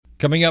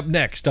Coming up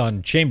next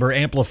on Chamber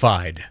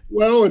Amplified.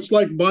 Well, it's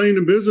like buying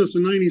a business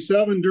in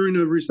 '97 during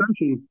a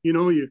recession.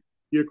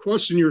 You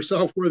question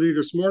yourself whether you're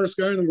the smartest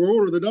guy in the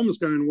world or the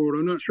dumbest guy in the world.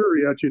 I'm not sure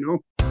yet.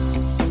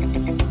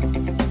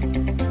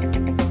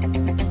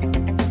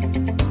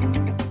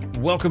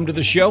 Welcome to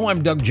the show.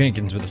 I'm Doug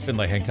Jenkins with the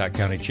Findlay-Hancock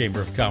County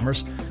Chamber of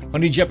Commerce.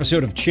 On each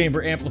episode of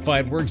Chamber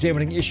Amplified, we're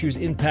examining issues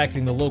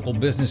impacting the local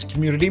business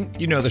community.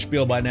 You know the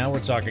spiel by now. We're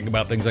talking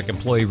about things like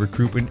employee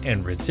recruitment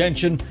and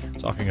retention,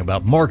 talking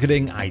about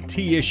marketing, IT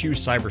issues,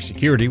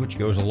 cybersecurity, which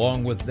goes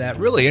along with that,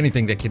 really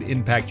anything that can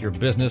impact your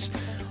business.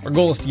 Our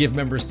goal is to give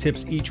members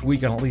tips each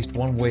week on at least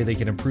one way they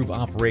can improve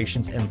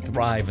operations and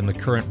thrive in the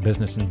current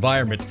business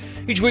environment.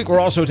 Each week,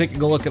 we're also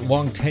taking a look at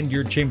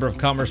long-tenured Chamber of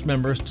Commerce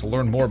members to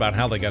learn more about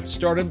how they got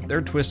started,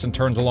 their twists and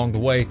turns along the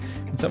way,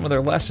 and some of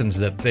their lessons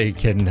that they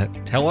can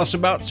tell us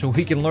about so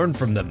we can learn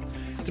from them.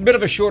 It's a bit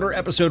of a shorter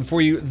episode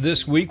for you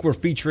this week. We're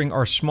featuring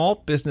our Small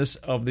Business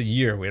of the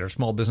Year. We had our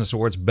Small Business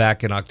Awards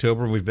back in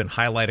October. We've been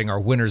highlighting our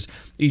winners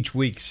each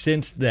week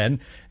since then.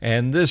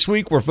 And this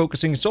week, we're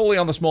focusing solely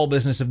on the Small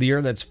Business of the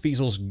Year. That's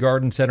Fiesel's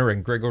Garden Center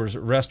and Gregor's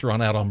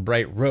Restaurant out on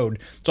Bright Road.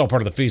 It's all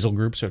part of the Fiesel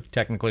Group, so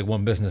technically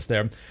one business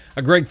there.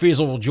 Greg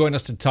Fiesel will join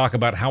us to talk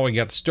about how he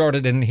got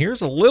started. And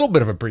here's a little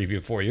bit of a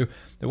preview for you.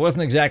 It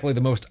wasn't exactly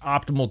the most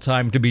optimal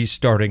time to be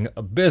starting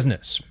a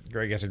business.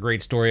 Greg has a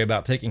great story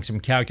about taking some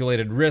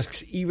calculated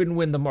risks even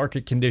when the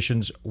market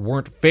conditions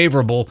weren't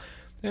favorable.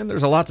 And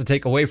there's a lot to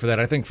take away for that,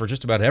 I think, for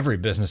just about every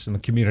business in the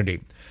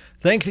community.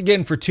 Thanks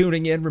again for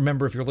tuning in.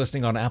 Remember, if you're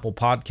listening on Apple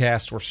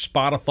Podcasts or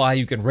Spotify,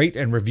 you can rate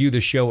and review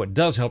the show. It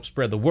does help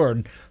spread the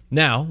word.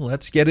 Now,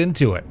 let's get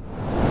into it.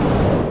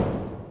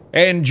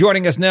 And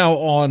joining us now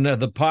on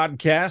the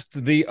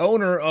podcast, the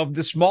owner of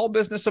the Small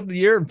Business of the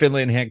Year in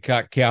Findlay and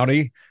Hancock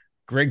County,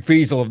 Greg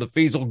Fiesel of the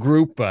Fiesel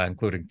Group,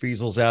 including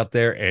Fiesel's out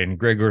there and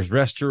Gregor's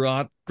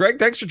Restaurant. Greg,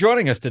 thanks for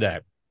joining us today.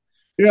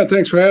 Yeah,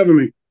 thanks for having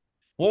me.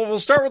 Well, we'll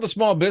start with the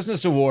Small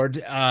Business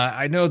Award.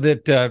 I know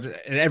that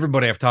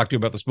everybody I've talked to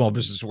about the Small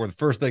Business Award, the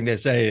first thing they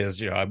say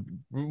is,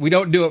 we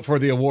don't do it for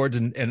the awards,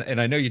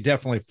 and I know you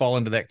definitely fall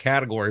into that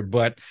category,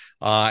 but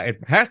it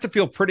has to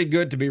feel pretty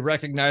good to be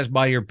recognized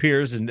by your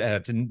peers and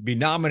to be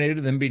nominated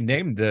and then be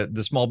named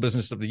the Small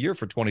Business of the Year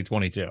for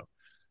 2022.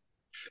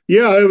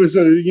 Yeah, it was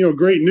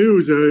great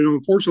news.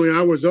 Unfortunately,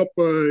 I was up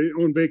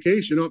on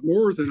vacation up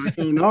north, and I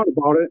found out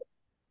about it.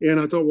 And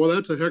I thought, well,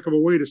 that's a heck of a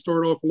way to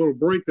start off a little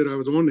break that I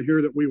was on to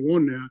hear that we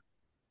won that.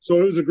 So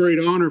it was a great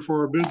honor for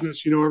our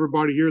business,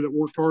 everybody here that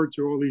worked hard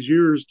through all these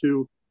years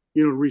to,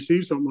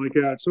 receive something like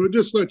that. So it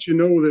just lets you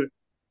know that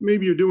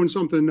maybe you're doing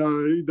something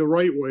the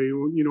right way,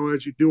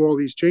 as you do all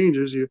these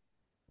changes,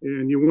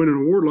 and you win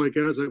an award like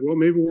that. It's like, well,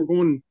 maybe we're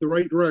going the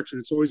right direction.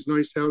 It's always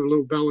nice to have a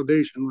little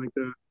validation like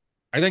that.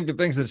 I think the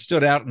things that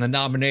stood out in the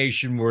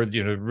nomination were,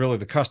 really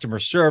the customer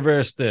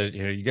service,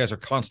 you guys are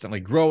constantly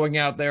growing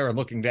out there and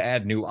looking to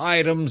add new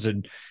items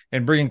and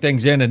bringing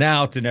things in and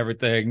out and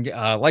everything.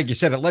 Like you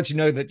said, it lets you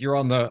know that you're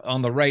on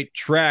the right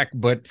track,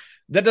 but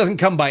that doesn't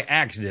come by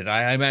accident.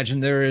 I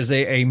imagine there is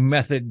a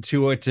method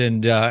to it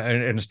and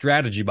a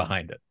strategy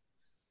behind it.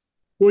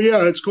 Well,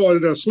 yeah, it's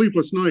called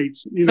sleepless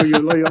nights. You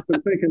lay up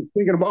and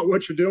thinking about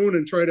what you're doing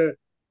and try to,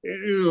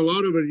 a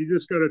lot of it, you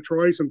just got to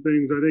try some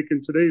things. I think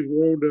in today's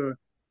world,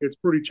 it's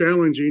pretty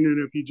challenging.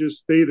 And if you just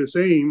stay the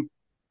same,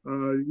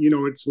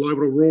 it's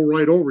liable to roll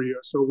right over you.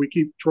 So we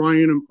keep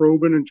trying and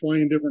probing and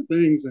trying different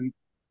things. And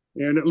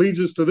it leads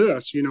us to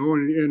this,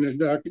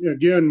 and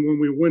again, when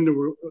we win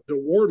the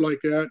award like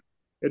that,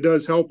 it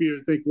does help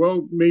you think,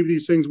 well, maybe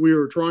these things we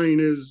were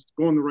trying is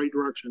going the right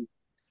direction.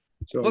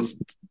 So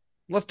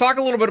let's talk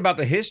a little bit about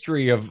the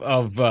history of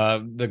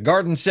the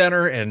Garden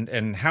Center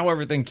and how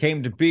everything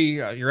came to be.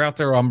 You're out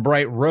there on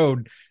Bright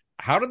Road.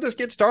 How did this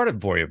get started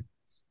for you?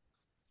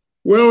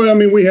 Well, I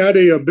mean, we had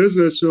a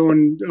business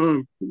and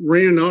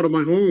ran out of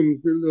my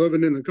home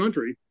living in the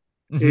country.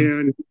 Mm-hmm.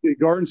 And the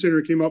garden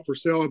center came up for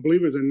sale, I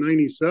believe it was in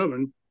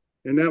 '97.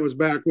 And that was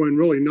back when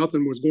really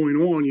nothing was going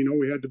on.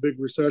 We had the big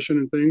recession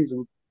and things,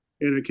 and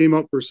it came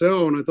up for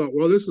sale. And I thought,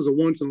 well, this is a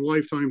once in a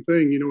lifetime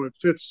thing. It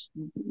fits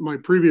my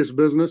previous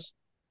business,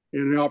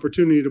 and the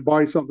opportunity to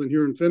buy something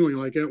here in Findlay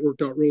like that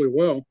worked out really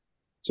well.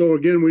 So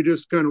again, we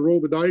just kind of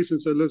rolled the dice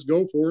and said, let's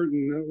go for it.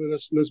 And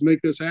let's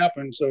make this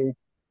happen. So,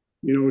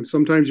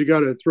 sometimes you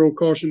got to throw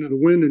caution to the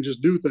wind and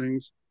just do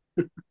things.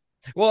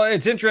 Well,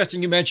 it's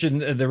interesting you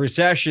mentioned the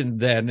recession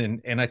then,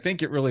 and I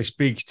think it really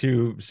speaks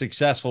to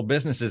successful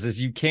businesses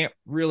is you can't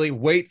really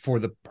wait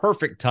for the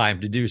perfect time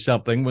to do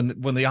something.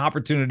 When the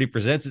opportunity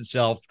presents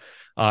itself,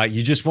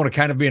 you just want to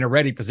kind of be in a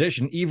ready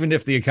position, even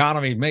if the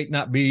economy may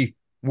not be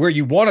where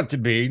you want it to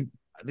be.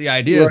 The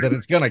idea is that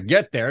it's going to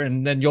get there,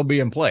 and then you'll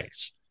be in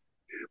place.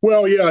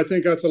 Well, yeah, I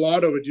think that's a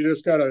lot of it. You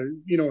just got to,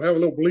 have a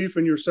little belief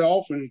in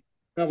yourself and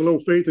have a little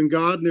faith in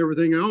God and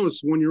everything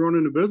else when you're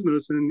running a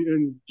business,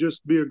 and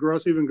just be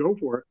aggressive and go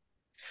for it.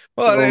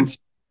 Well,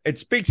 it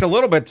speaks a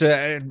little bit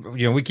to,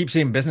 we keep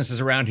seeing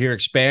businesses around here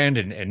expand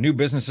and new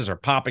businesses are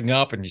popping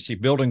up and you see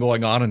building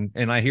going on.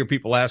 And I hear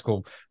people ask,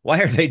 well, why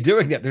are they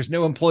doing that? There's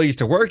no employees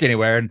to work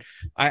anywhere. And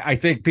I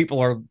think people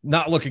are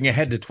not looking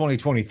ahead to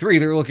 2023.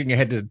 They're looking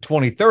ahead to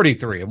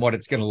 2033 and what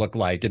it's going to look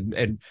like.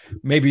 And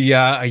maybe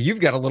you've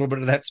got a little bit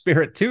of that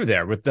spirit too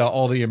there with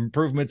all the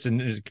improvements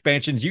and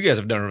expansions you guys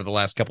have done over the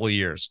last couple of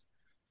years.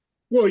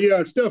 Well,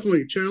 yeah, it's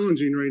definitely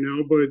challenging right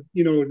now, but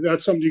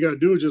that's something you got to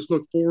do is just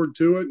look forward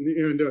to it.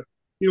 And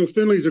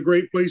Findlay's a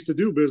great place to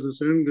do business,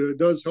 and it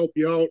does help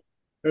you out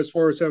as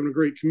far as having a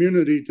great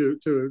community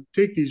to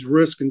take these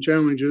risks and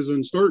challenges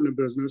and starting a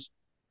business.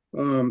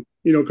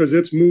 Because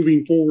it's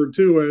moving forward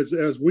too,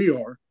 as we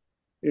are.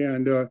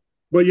 And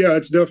but yeah,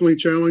 it's definitely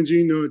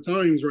challenging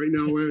times right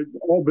now.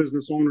 All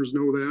business owners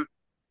know that,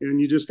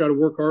 and you just got to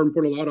work hard and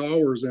put a lot of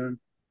hours in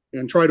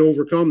and try to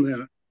overcome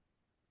that.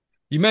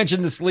 You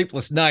mentioned the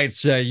sleepless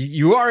nights.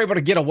 You are able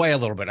to get away a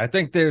little bit. I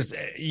think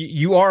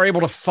you are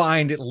able to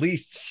find at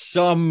least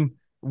some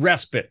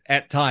respite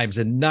at times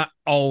and not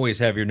always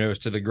have your nose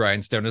to the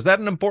grindstone. Is that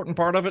an important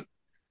part of it?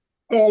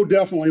 Oh,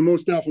 definitely.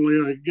 Most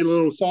definitely. I get a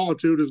little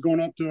solitude is going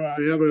up to,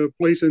 I have a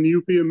place in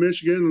UP in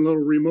Michigan, a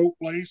little remote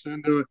place.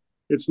 And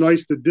it's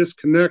nice to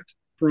disconnect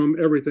from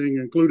everything,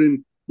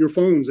 including your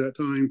phones at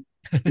time.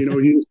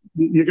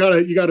 You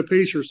gotta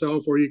pace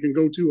yourself or you can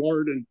go too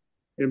hard and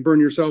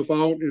burn yourself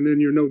out, and then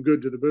you're no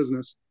good to the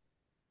business.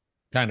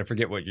 Kind of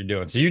forget what you're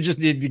doing. So you just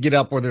need to get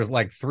up where there's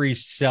like 3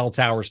 cell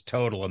towers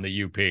total in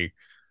the UP.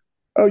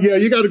 Oh yeah,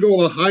 you got to go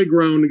to the high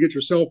ground to get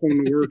your cell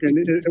phone to work, and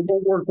it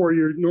won't work where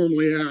you're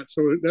normally at.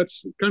 So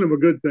that's kind of a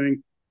good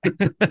thing.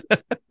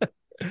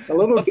 A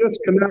little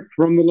disconnect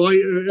from the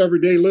light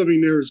everyday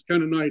living there is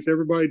kind of nice.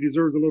 Everybody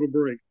deserves a little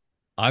break.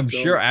 I'm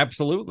sure,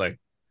 absolutely.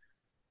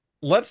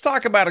 Let's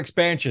talk about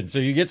expansion. So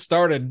you get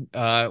started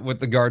with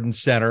the garden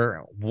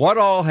center. What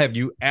all have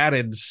you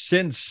added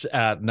since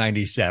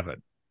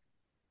 97?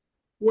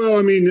 Well,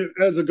 I mean,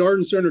 as the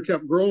garden center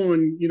kept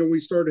growing, we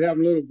started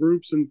having little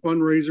groups and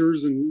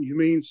fundraisers, and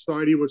Humane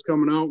Society was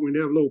coming out. We'd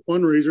have little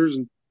fundraisers,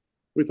 and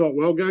we thought,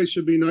 well, guys,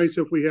 should be nice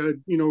if we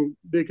had,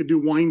 they could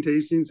do wine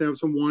tastings, have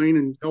some wine,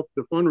 and help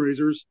the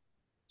fundraisers.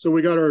 So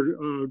we got our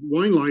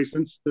wine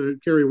license to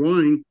carry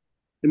wine.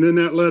 And then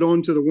that led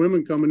on to the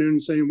women coming in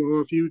and saying,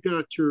 well, if you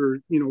got your,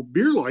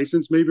 beer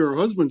license, maybe our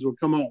husbands would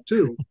come out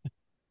too.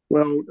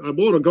 Well, I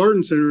bought a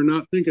garden center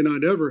not thinking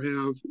I'd ever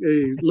have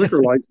a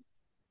liquor license.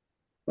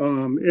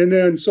 And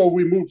then so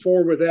we moved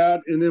forward with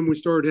that. And then we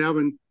started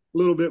having a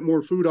little bit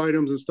more food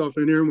items and stuff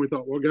in there. And we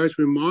thought, well, guys,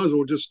 we might as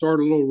well just start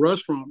a little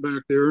restaurant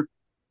back there.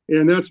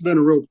 And that's been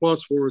a real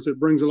plus for us. It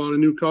brings a lot of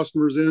new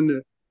customers in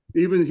that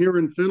even here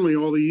in Findlay,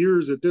 all the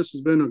years that this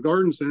has been a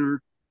garden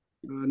center,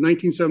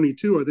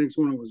 1972, I think is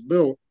when it was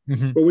built.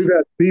 Mm-hmm. But we've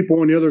had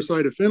people on the other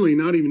side of Findlay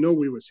not even know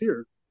we was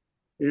here.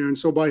 And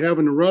so by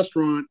having a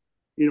restaurant,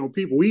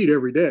 people eat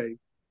every day.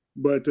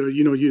 But,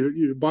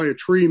 you buy a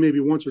tree maybe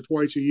once or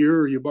twice a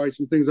year, or you buy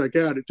some things like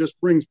that. It just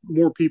brings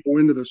more people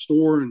into the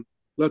store and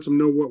lets them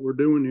know what we're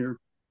doing here.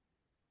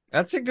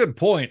 That's a good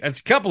point. That's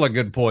a couple of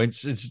good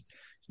points. It's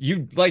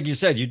like you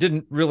said, you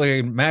didn't really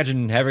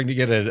imagine having to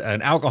get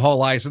an alcohol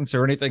license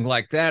or anything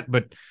like that,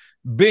 but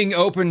being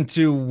open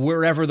to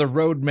wherever the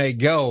road may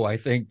go, I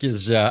think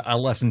is a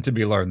lesson to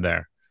be learned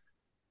there.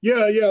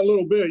 Yeah, a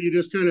little bit. You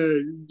just kind of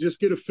just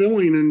get a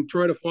feeling and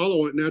try to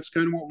follow it. And that's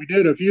kind of what we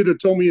did. If you'd have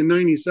told me in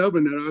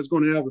 97 that I was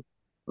going to have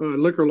a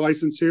liquor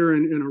license here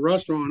in a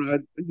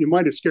restaurant, you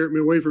might have scared me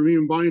away from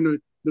even buying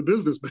the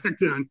business back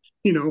then.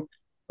 You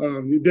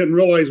didn't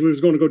realize we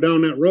was going to go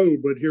down that road,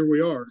 but here we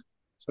are.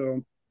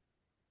 So.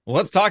 Well,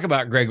 let's talk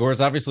about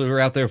Gregor's. Obviously, we were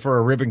out there for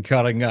a ribbon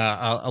cutting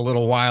a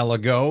little while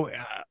ago.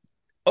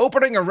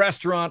 Opening a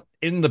restaurant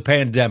in the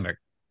pandemic.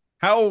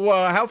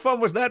 How fun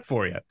was that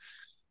for you?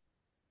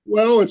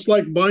 Well, it's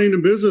like buying a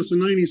business in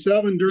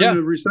 97 during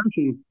the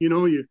recession.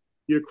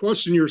 You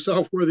question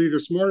yourself whether you're the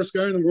smartest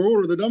guy in the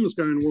world or the dumbest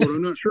guy in the world.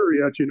 I'm not sure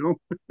yet,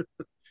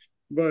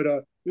 But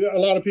a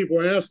lot of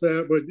people ask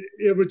that, but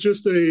it was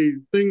just a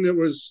thing that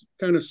was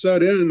kind of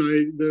set in.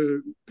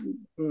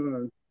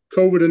 The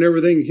COVID and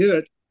everything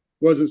hit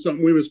wasn't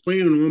something we was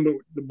planning on, but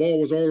the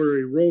ball was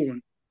already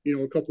rolling,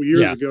 a couple of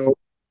years ago,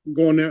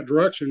 going that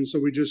direction. So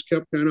we just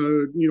kept kind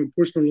of,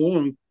 pushing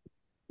along.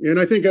 And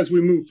I think as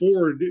we move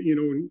forward,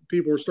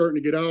 people are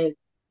starting to get out.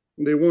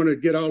 They want to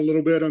get out a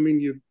little bit. I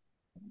mean,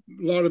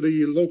 a lot of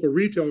the local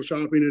retail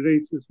shopping,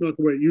 it's not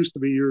the way it used to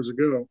be years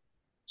ago.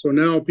 So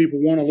now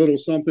people want a little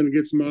something to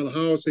get them out of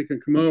the house. They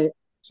can come out.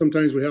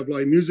 Sometimes we have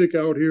live music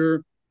out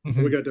here.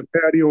 Mm-hmm. We got the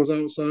patios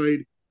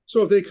outside.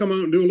 So if they come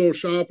out and do a little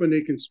shopping, they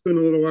can spend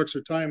a little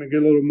extra time and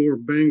get a little more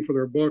bang for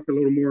their buck, a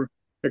little more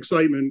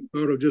excitement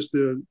out of just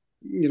going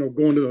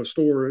to the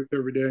store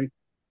every day.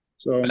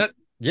 So.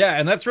 Yeah,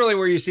 and that's really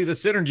where you see the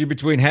synergy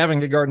between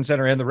having the garden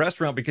center and the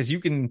restaurant, because you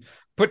can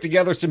put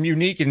together some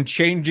unique and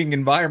changing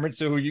environments.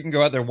 So you can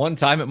go out there one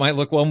time, it might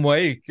look one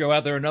way. Go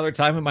out there another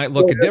time, it might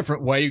look a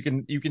different way.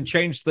 You can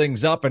change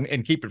things up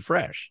and keep it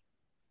fresh.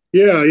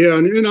 Yeah.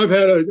 And I've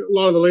had a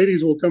lot of the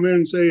ladies will come in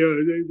and say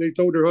they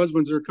told their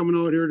husbands they're coming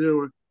out here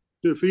to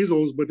to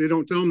Feasels, but they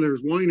don't tell them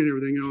there's wine and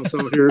everything else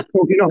out here.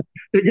 So,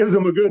 it gives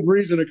them a good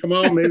reason to come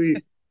out, maybe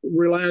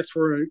relax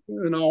for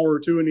an hour or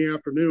two in the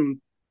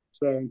afternoon.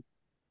 So.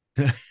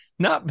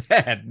 Not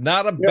bad.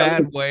 Not a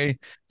bad way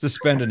to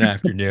spend an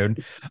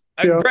afternoon.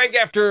 Yeah. Greg,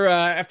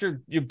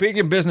 after you've been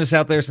in business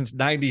out there since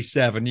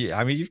 97,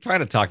 you've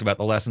kind of talked about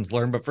the lessons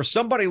learned, but for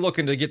somebody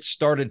looking to get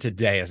started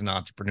today as an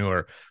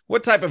entrepreneur,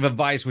 what type of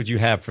advice would you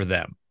have for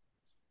them?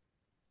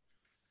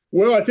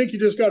 Well, I think you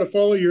just got to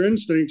follow your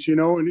instincts, and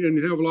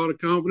have a lot of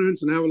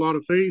confidence and have a lot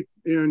of faith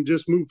and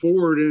just move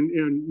forward.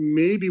 And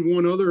maybe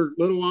one other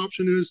little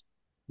option is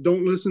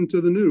don't listen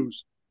to the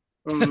news.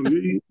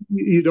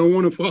 You don't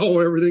want to follow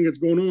everything that's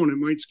going on. It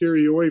might scare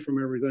you away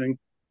from everything.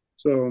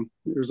 So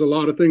there's a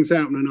lot of things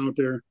happening out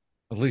there.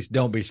 At least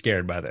don't be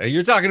scared by that.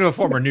 You're talking to a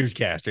former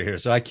newscaster here,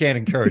 so I can't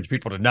encourage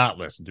people to not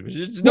listen to it.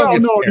 Just don't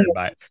get scared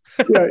by it.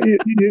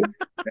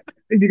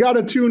 You got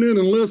to tune in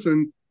and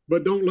listen,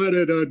 but don't let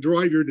it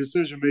drive your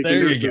decision making.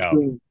 There you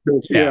go.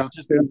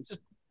 Just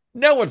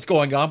know what's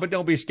going on, but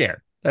don't be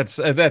scared. That's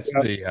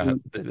the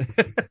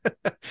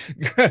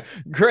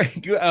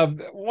Greg.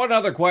 One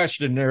other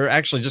question, or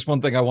actually just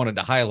one thing I wanted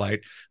to highlight.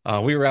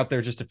 We were out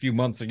there just a few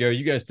months ago.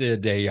 You guys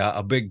did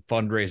a big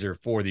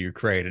fundraiser for the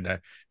Ukraine,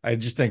 and I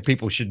just think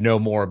people should know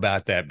more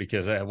about that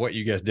because what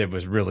you guys did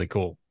was really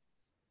cool.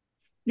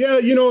 Yeah,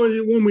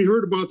 when we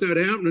heard about that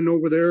happening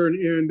over there,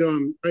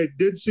 and I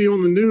did see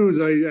on the news,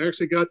 I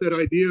actually got that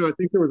idea. I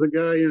think there was a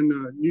guy in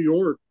New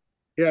York.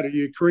 He had a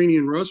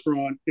Ukrainian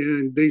restaurant,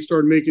 and they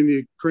started making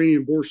the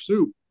Ukrainian borscht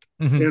soup,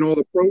 and all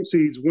the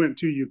proceeds went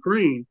to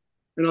Ukraine.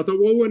 And I thought,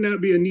 well, wouldn't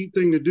that be a neat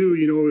thing to do?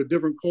 A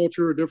different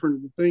culture, a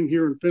different thing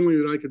here in Finley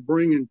that I could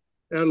bring and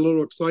add a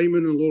little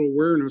excitement and a little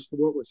awareness to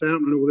what was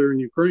happening over there in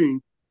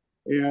Ukraine.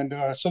 And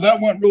so that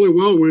went really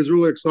well. We was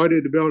really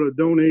excited to be able to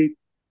donate,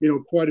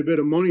 quite a bit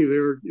of money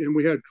there. And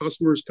we had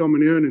customers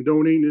coming in and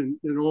donating,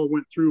 and all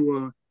went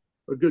through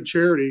a good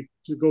charity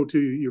to go to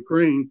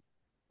Ukraine.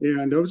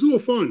 And it was a little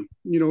fun,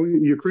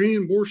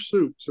 Ukrainian borscht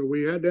soup. So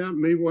we had that.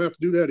 Maybe we'll have to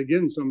do that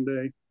again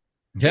someday.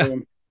 Yeah.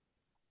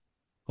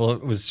 Well,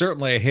 it was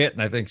certainly a hit,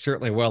 and I think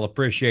certainly well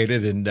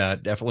appreciated, and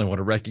definitely want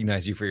to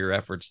recognize you for your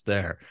efforts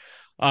there.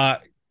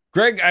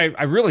 Greg,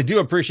 I really do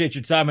appreciate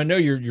your time. I know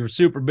you're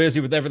super busy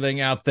with everything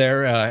out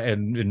there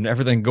and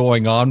everything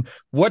going on.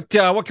 What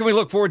can we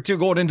look forward to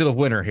going into the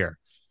winter here?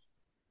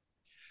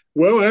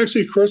 Well,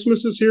 actually,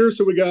 Christmas is here,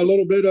 so we got a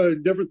little bit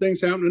of different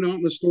things happening out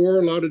in the store,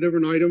 a lot of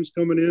different items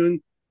coming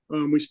in.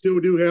 We still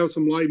do have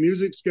some live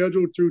music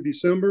scheduled through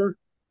December.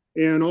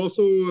 And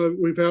also,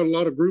 we've had a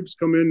lot of groups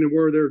come in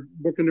where they're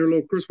booking their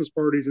little Christmas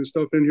parties and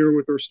stuff in here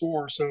with their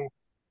store. So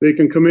they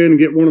can come in and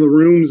get one of the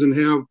rooms and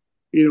have,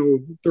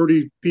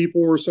 30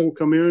 people or so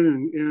come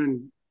in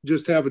and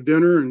just have a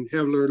dinner and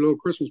have their little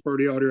Christmas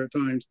party out here at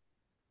times.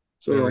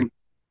 So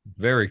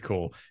very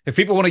cool. If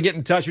people want to get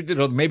in touch with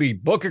you, maybe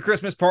book a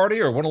Christmas party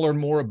or want to learn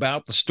more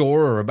about the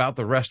store or about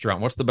the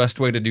restaurant, what's the best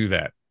way to do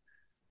that?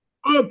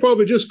 I'll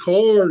probably just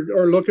call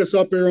or look us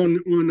up there on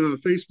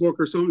Facebook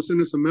or something,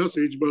 send us a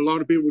message. But a lot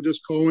of people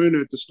just call in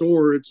at the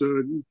store. It's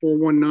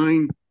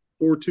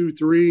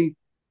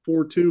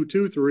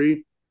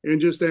 419-423-4223,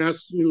 and just let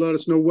us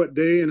know what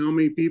day and how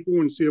many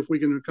people, and see if we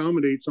can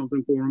accommodate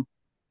something for them.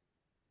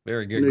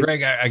 Very good.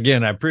 Greg,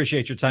 again, I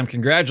appreciate your time.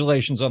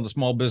 Congratulations on the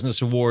Small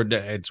Business Award.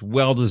 It's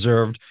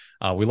well-deserved.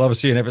 We love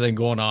seeing everything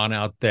going on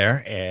out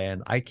there,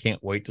 and I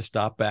can't wait to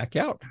stop back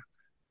out.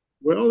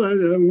 Well,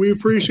 we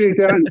appreciate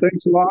that, and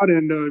thanks a lot.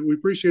 And we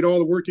appreciate all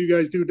the work you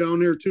guys do down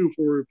there, too,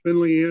 for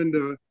Finley and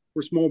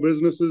for small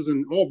businesses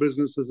and all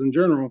businesses in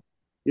general.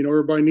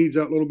 Everybody needs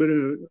that little bit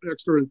of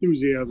extra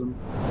enthusiasm.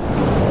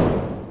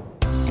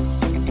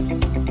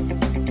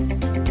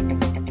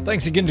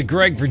 Thanks again to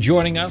Greg for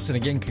joining us. And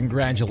again,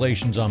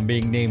 congratulations on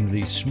being named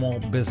the Small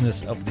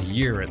Business of the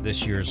Year at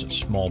this year's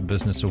Small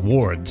Business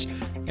Awards.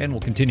 And we'll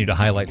continue to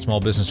highlight Small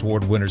Business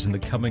Award winners in the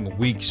coming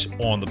weeks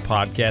on the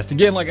podcast.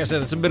 Again, like I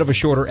said, it's a bit of a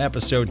shorter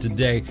episode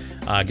today.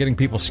 Getting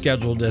people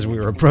scheduled as we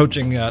were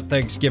approaching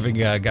Thanksgiving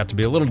got to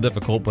be a little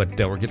difficult, but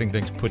we're getting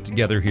things put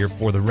together here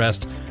for the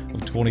rest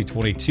of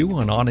 2022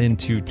 and on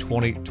into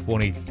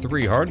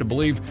 2023. Hard to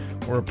believe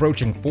we're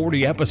approaching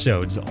 40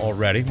 episodes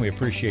already. We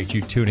appreciate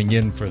you tuning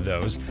in for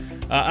those.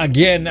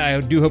 Again, I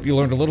do hope you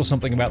learned a little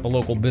something about the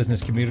local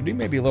business community,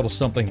 maybe a little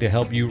something to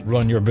help you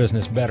run your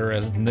business better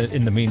in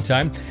the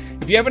meantime.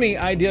 If you have any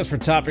ideas for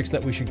topics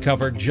that we should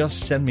cover,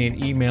 just send me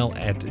an email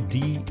at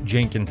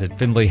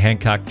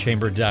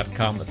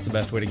djenkins@finleyhancockchamber.com. That's the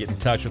best way to get in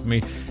touch with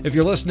me. If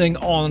you're listening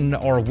on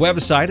our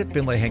website at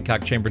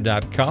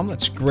finleyhancockchamber.com,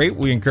 that's great.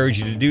 We encourage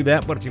you to do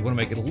that. But if you want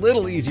to make it a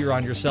little easier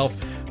on yourself,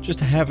 just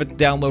to have it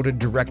downloaded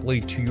directly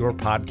to your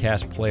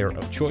podcast player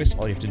of choice.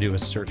 All you have to do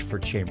is search for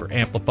Chamber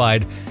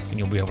Amplified, and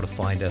you'll be able to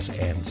find us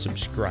and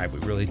subscribe. We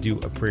really do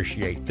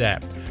appreciate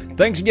that.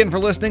 Thanks again for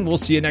listening. We'll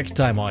see you next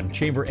time on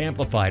Chamber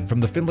Amplified from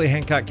the Findlay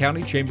Hancock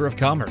County Chamber of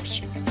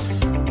Commerce.